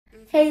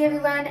Hey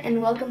everyone,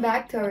 and welcome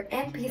back to our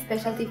NP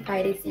Specialty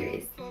Friday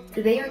series.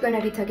 Today we're going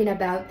to be talking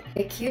about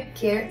Acute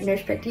Care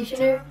Nurse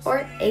Practitioner,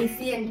 or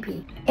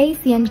ACNP.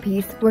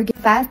 ACNPs work in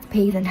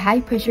fast-paced and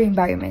high-pressure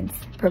environments,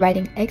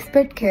 providing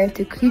expert care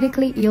to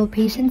critically ill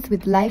patients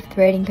with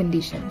life-threatening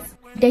conditions.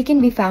 They can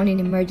be found in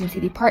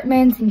emergency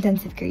departments,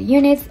 intensive care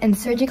units, and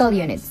surgical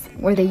units,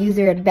 where they use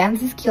their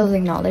advanced skills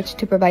and knowledge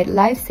to provide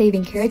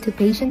life-saving care to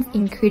patients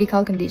in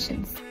critical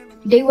conditions.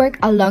 They work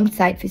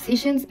alongside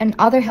physicians and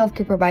other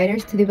healthcare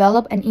providers to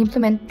develop and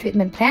implement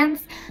treatment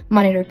plans,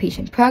 monitor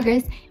patient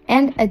progress,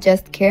 and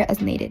adjust care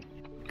as needed.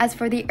 As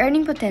for the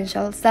earning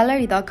potential,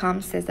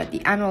 Salary.com says that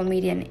the annual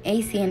median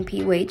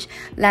ACNP wage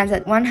lands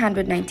at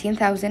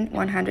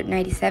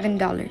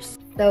 $119,197.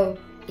 So,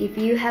 if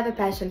you have a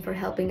passion for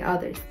helping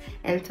others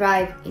and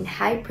thrive in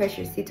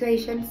high-pressure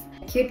situations,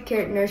 Acute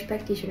Care Nurse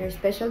Practitioner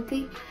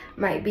specialty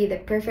might be the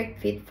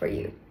perfect fit for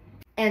you.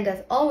 And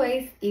as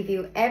always, if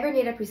you ever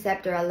need a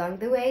preceptor along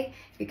the way,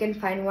 you can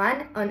find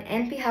one on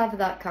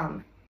NPHub.com.